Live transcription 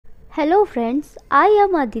Hello friends, I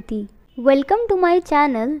am Aditi. Welcome to my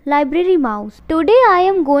channel Library Mouse. Today I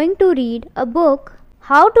am going to read a book,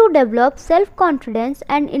 How to Develop Self-Confidence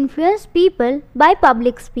and Influence People by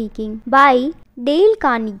Public Speaking by Dale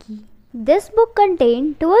Carnegie. This book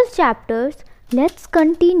contains 12 chapters. Let's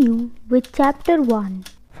continue with Chapter 1.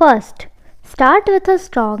 First, start with a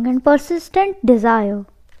strong and persistent desire.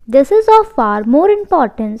 This is of far more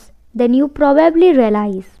importance than you probably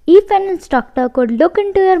realize. If an instructor could look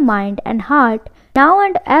into your mind and heart now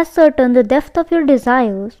and ascertain the depth of your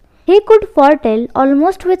desires, he could foretell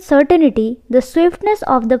almost with certainty the swiftness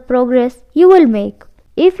of the progress you will make.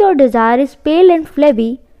 If your desire is pale and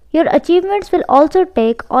flabby, your achievements will also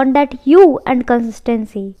take on that hue and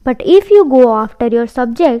consistency. But if you go after your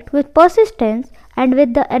subject with persistence and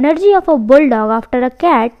with the energy of a bulldog after a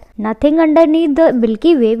cat, nothing underneath the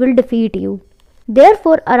Milky Way will defeat you.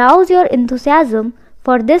 Therefore, arouse your enthusiasm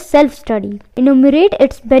for this self-study. Enumerate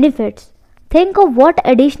its benefits. Think of what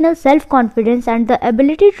additional self-confidence and the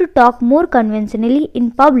ability to talk more conventionally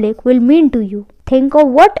in public will mean to you. Think of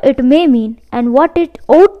what it may mean and what it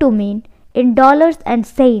ought to mean in dollars and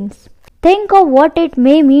cents. Think of what it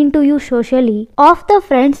may mean to you socially, of the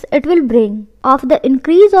friends it will bring, of the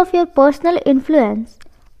increase of your personal influence,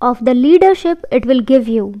 of the leadership it will give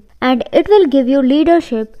you. And it will give you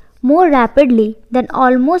leadership more rapidly than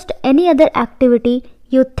almost any other activity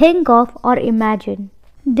you think of or imagine.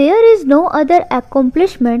 There is no other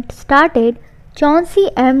accomplishment started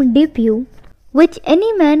Chauncey M. Depew which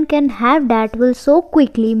any man can have that will so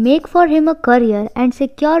quickly make for him a career and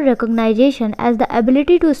secure recognition as the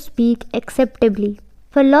ability to speak acceptably.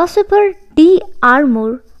 Philosopher D.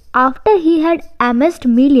 Armour, after he had amassed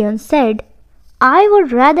millions, said, "I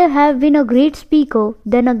would rather have been a great speaker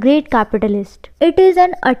than a great capitalist." It is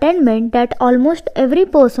an attainment that almost every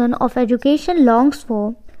person of education longs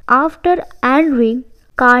for. After Andrew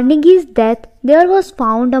Carnegie's death, there was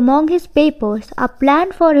found among his papers a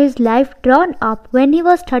plan for his life drawn up when he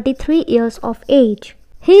was 33 years of age.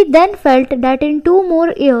 He then felt that in 2 more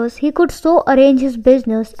years he could so arrange his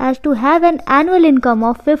business as to have an annual income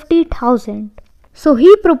of 50,000. So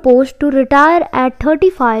he proposed to retire at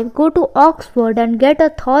 35, go to Oxford and get a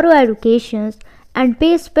thorough education and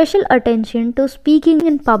pay special attention to speaking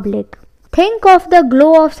in public. Think of the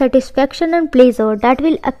glow of satisfaction and pleasure that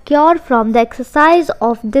will occur from the exercise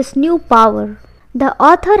of this new power. The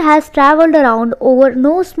author has travelled around over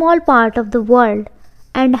no small part of the world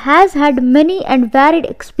and has had many and varied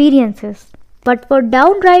experiences. But for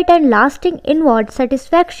downright and lasting inward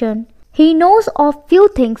satisfaction, he knows of few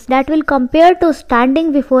things that will compare to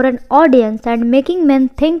standing before an audience and making men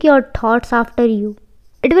think your thoughts after you.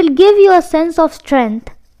 It will give you a sense of strength,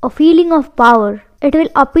 a feeling of power. It will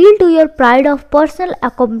appeal to your pride of personal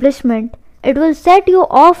accomplishment. It will set you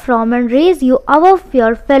off from and raise you above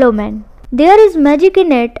your fellow men. There is magic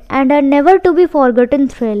in it and a never to be forgotten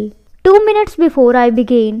thrill. 2 minutes before I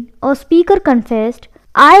began, a speaker confessed,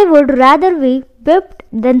 "I would rather be whipped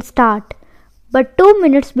than start. But 2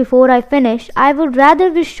 minutes before I finish, I would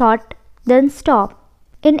rather be shot than stop."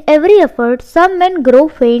 In every effort, some men grow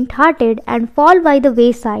faint-hearted and fall by the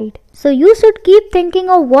wayside. So you should keep thinking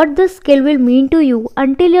of what this skill will mean to you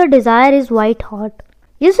until your desire is white hot.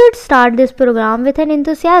 You should start this program with an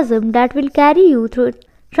enthusiasm that will carry you through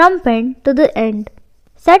trumpet to the end.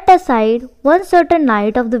 Set aside one certain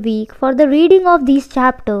night of the week for the reading of these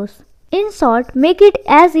chapters. In short, make it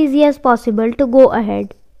as easy as possible to go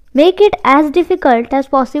ahead. Make it as difficult as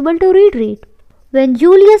possible to reread. When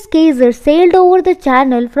Julius Caesar sailed over the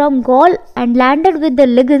channel from Gaul and landed with the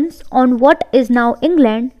legions on what is now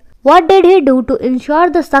England, what did he do to ensure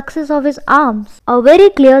the success of his arms? A very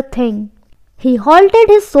clear thing. He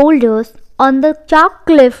halted his soldiers on the chalk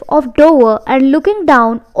cliff of Dover and looking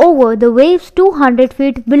down over the waves 200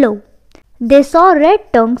 feet below. They saw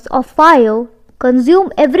red tongues of fire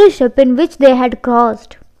consume every ship in which they had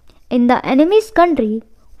crossed. In the enemy's country,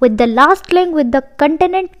 with the last link with the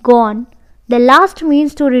continent gone, the last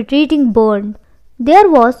means to retreating burned, there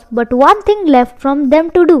was but one thing left from them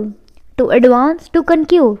to do, to advance, to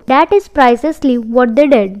conquer. That is precisely what they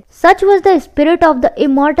did. Such was the spirit of the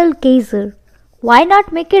immortal Caesar. Why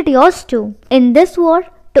not make it yours too? In this war,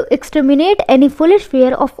 to exterminate any foolish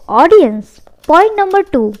fear of audience. Point number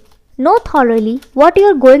 2. Know thoroughly what you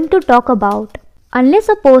are going to talk about. Unless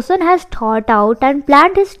a person has thought out and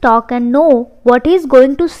planned his talk and know what he is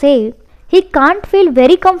going to say, he can't feel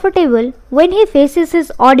very comfortable when he faces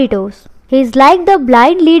his auditors. He is like the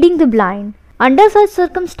blind leading the blind. Under such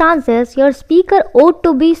circumstances, your speaker ought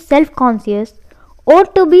to be self-conscious,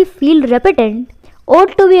 ought to be feel repentant,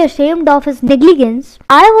 ought to be ashamed of his negligence.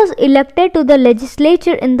 I was elected to the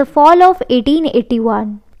legislature in the fall of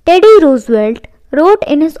 1881. Teddy Roosevelt wrote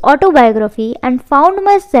in his autobiography, and found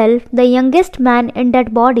myself the youngest man in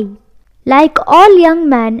that body. Like all young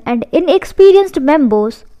men and inexperienced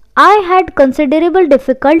members, I had considerable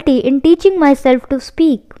difficulty in teaching myself to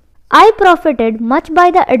speak. I profited much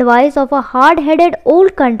by the advice of a hard-headed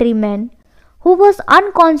old countryman who was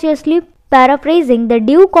unconsciously paraphrasing the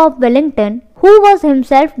Duke of Wellington, who was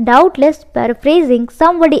himself doubtless paraphrasing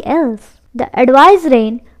somebody else. The advice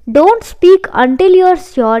ran, "Don't speak until you are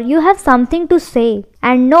sure you have something to say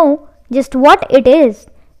and know just what it is.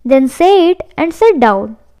 Then say it and sit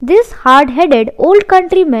down." This hard-headed old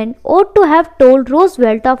countryman ought to have told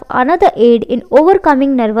Roosevelt of another aid in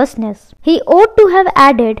overcoming nervousness. He ought to have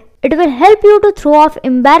added, "It will help you to throw off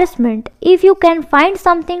embarrassment if you can find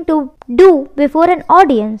something to do before an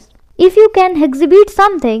audience. If you can exhibit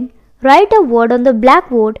something, write a word on the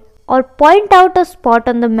blackboard, or point out a spot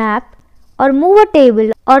on the map, or move a table,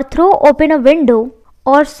 or throw open a window,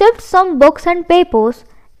 or sift some books and papers.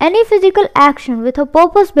 Any physical action with a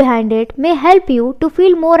purpose behind it may help you to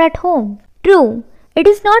feel more at home." True, it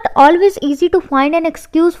is not always easy to find an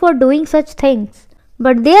excuse for doing such things,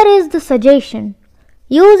 but there is the suggestion.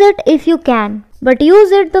 Use it if you can, but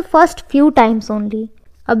use it the first few times only.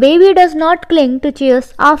 A baby does not cling to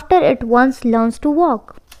chairs after it once learns to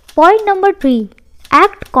walk. Point number 3.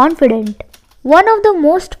 Act confident. One of the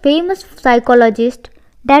most famous psychologists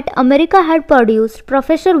that America had produced,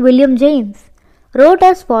 Professor William James, wrote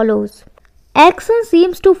as follows: "Action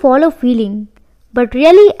seems to follow feeling, but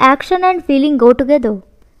really action and feeling go together.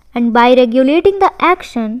 And by regulating the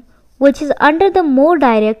action, which is under the more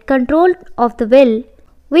direct control of the will,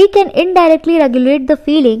 we can indirectly regulate the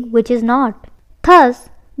feeling, which is not. Thus,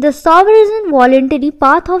 the sovereign voluntary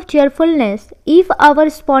path of cheerfulness, if our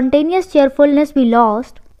spontaneous cheerfulness be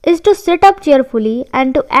lost, is to sit up cheerfully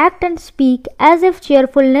and to act and speak as if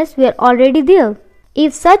cheerfulness were already there.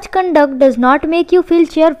 If such conduct does not make you feel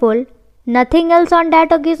cheerful, nothing else on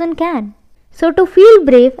that occasion can. So to feel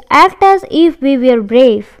brave, act as if we were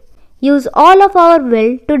brave. Use all of our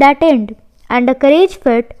will to that end, and a courage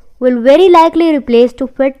fit will very likely replace to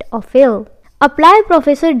fit of fear." Apply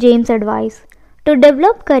Professor James' advice. To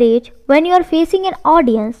develop courage when you are facing an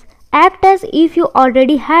audience, act as if you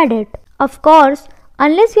already had it. Of course,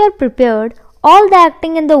 unless you are prepared, all the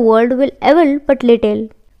acting in the world will avail but little.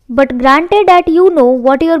 But granted that you know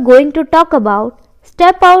what you are going to talk about,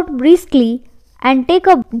 step out briskly and take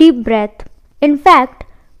a deep breath. In fact,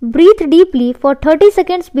 breathe deeply for 30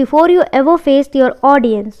 seconds before you ever face your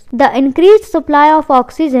audience. The increased supply of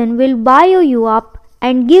oxygen will buoy you up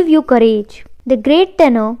and give you courage. The great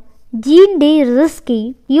tenor Jean de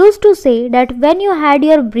Rizki used to say that when you had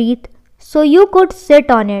your breath so you could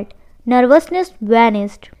sit on it, nervousness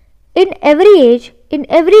vanished. In every age, in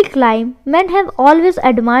every clime, men have always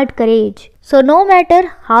admired courage. So no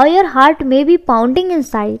matter how your heart may be pounding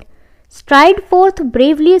inside, stride forth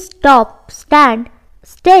bravely, stand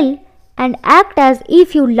still, and act as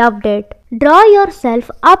if you loved it. Draw yourself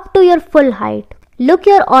up to your full height. Look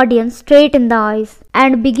your audience straight in the eyes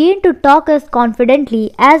and begin to talk as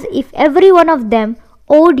confidently as if every one of them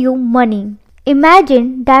owed you money.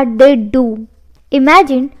 Imagine that they do.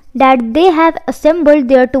 Imagine that they have assembled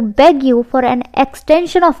there to beg you for an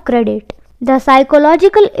extension of credit. The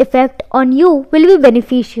psychological effect on you will be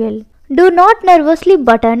beneficial. Do not nervously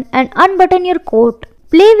button and unbutton your coat.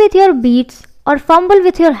 Play with your beads or fumble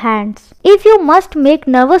with your hands. If you must make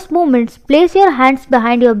nervous movements, place your hands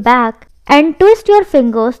behind your back and twist your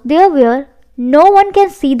fingers there where no one can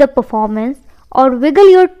see the performance, or wiggle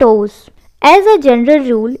your toes. As a general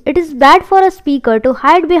rule, it is bad for a speaker to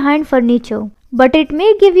hide behind furniture, but it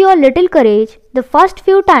may give you a little courage the first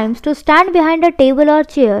few times to stand behind a table or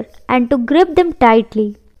chair and to grip them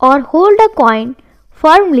tightly, or hold a coin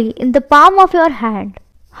firmly in the palm of your hand.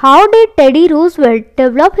 How did Teddy Roosevelt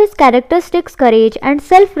develop his characteristics courage and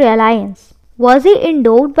self-reliance? Was he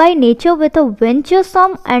endowed by nature with a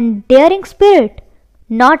venturesome and daring spirit?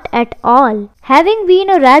 Not at all. Having been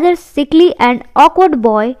a rather sickly and awkward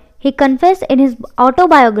boy, he confessed in his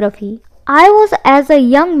autobiography, "I was as a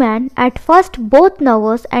young man at first both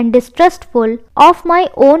nervous and distrustful of my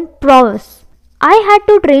own prowess. I had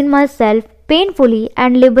to train myself painfully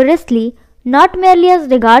and laboriously, not merely as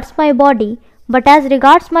regards my body, but as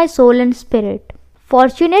regards my soul and spirit."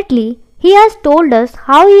 Fortunately, he has told us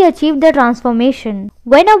how he achieved the transformation.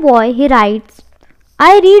 When a boy, he writes,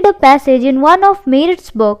 "I read a passage in one of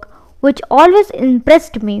Merritt's books which always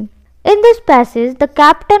impressed me. In this passage, the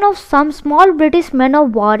captain of some small British man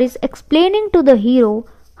of war is explaining to the hero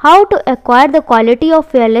how to acquire the quality of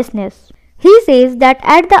fearlessness. He says that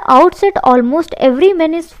at the outset almost every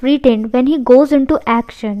man is frightened when he goes into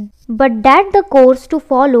action, but that the course to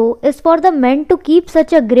follow is for the man to keep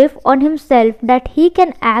such a grip on himself that he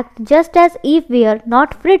can act just as if we are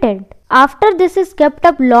not frightened. After this is kept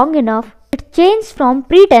up long enough, it changes from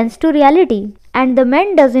pretense to reality, and the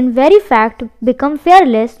man does in very fact become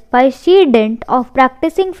fearless by sheer dint of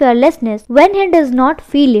practicing fearlessness when he does not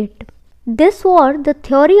feel it. This was the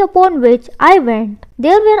theory upon which I went.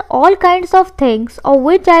 There were all kinds of things of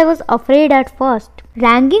which I was afraid at first,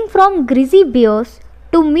 ranging from grizzly bears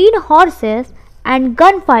to mean horses and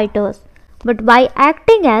gunfighters. But by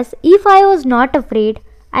acting as if I was not afraid,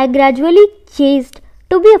 I gradually changed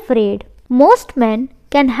to be afraid. Most men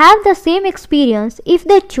can have the same experience if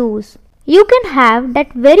they choose. You can have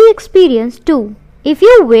that very experience too, if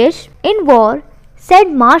you wish. In war,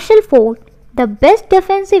 said Marshal Ford, the best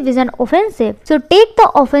defensive is an offensive. So take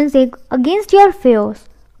the offensive against your fears.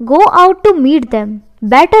 Go out to meet them,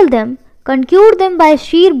 battle them, conquer them by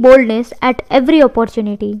sheer boldness at every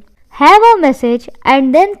opportunity. Have a message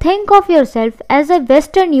and then think of yourself as a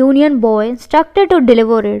Western Union boy instructed to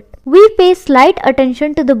deliver it. We pay slight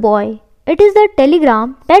attention to the boy. It is the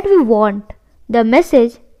telegram that we want. The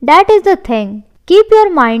message, that is the thing. Keep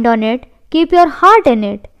your mind on it, keep your heart in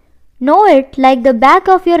it. Know it like the back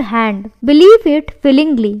of your hand. Believe it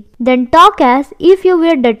feelingly. Then talk as if you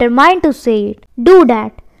were determined to say it. Do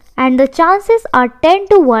that, and the chances are 10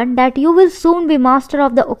 to 1 that you will soon be master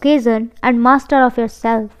of the occasion and master of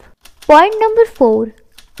yourself. Point number 4.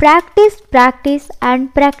 Practice, practice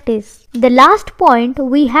and practice. The last point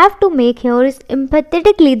we have to make here is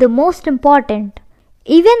emphatically the most important.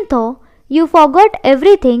 Even though you forgot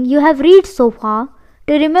everything you have read so far,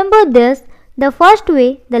 to remember this, the first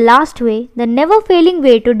way, the last way, the never failing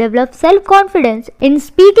way to develop self-confidence in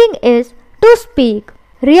speaking is to speak.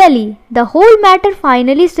 Really, the whole matter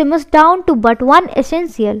finally simmers down to but one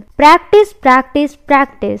essential: practice, practice,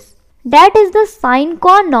 practice. That is the sine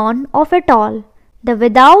qua non of it all, the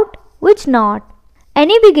without which not.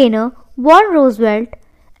 Any beginner, born Roosevelt,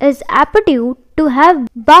 is aptitude to have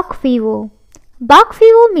buck fever. Buck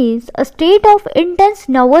fever means a state of intense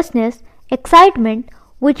nervousness, excitement,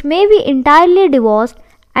 which may be entirely divorced,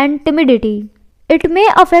 and timidity. It may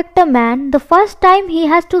affect a man the first time he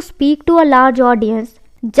has to speak to a large audience,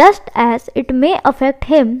 just as it may affect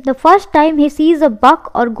him the first time he sees a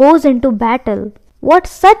buck or goes into battle. What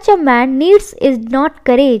such a man needs is not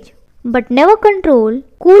courage, but never control,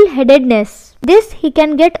 cool-headedness. This he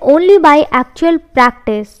can get only by actual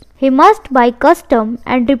practice. He must, by custom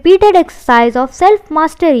and repeated exercise of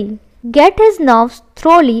self-mastery, get his nerves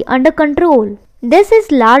thoroughly under control. This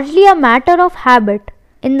is largely a matter of habit,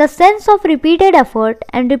 in the sense of repeated effort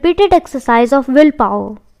and repeated exercise of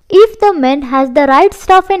willpower. If the man has the right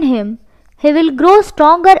stuff in him, he will grow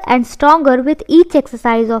stronger and stronger with each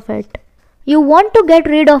exercise of it. You want to get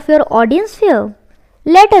rid of your audience fear?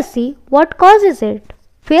 Let us see what causes it.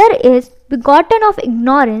 Fear is begotten of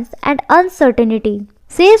ignorance and uncertainty,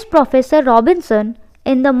 says Professor Robinson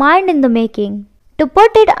in The Mind in the Making. To put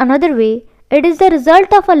it another way, it is the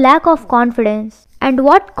result of a lack of confidence. And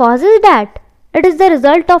what causes that? It is the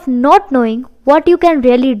result of not knowing what you can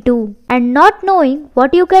really do. And not knowing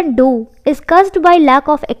what you can do is caused by lack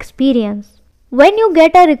of experience. When you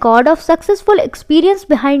get a record of successful experience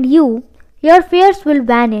behind you, your fears will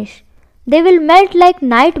vanish. They will melt like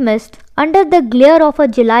night mist under the glare of a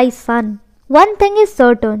July sun. One thing is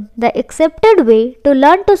certain, the accepted way to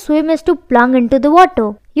learn to swim is to plunge into the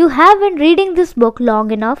water. You have been reading this book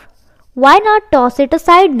long enough. Why not toss it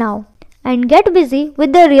aside now and get busy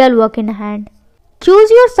with the real work in hand?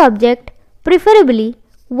 Choose your subject, preferably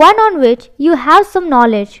one on which you have some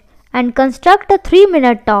knowledge, and construct a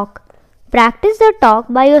 3-minute talk. Practice the talk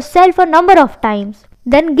by yourself a number of times.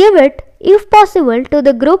 Then give it, if possible, to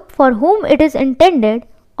the group for whom it is intended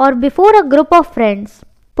or before a group of friends,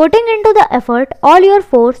 putting into the effort all your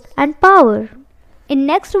force and power. In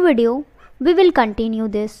next video, we will continue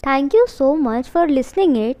this. Thank you so much for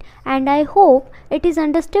listening it, and I hope it is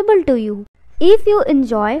understandable to you. If you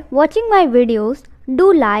enjoy watching my videos,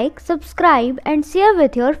 do like, subscribe and share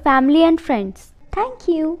with your family and friends. Thank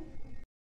you.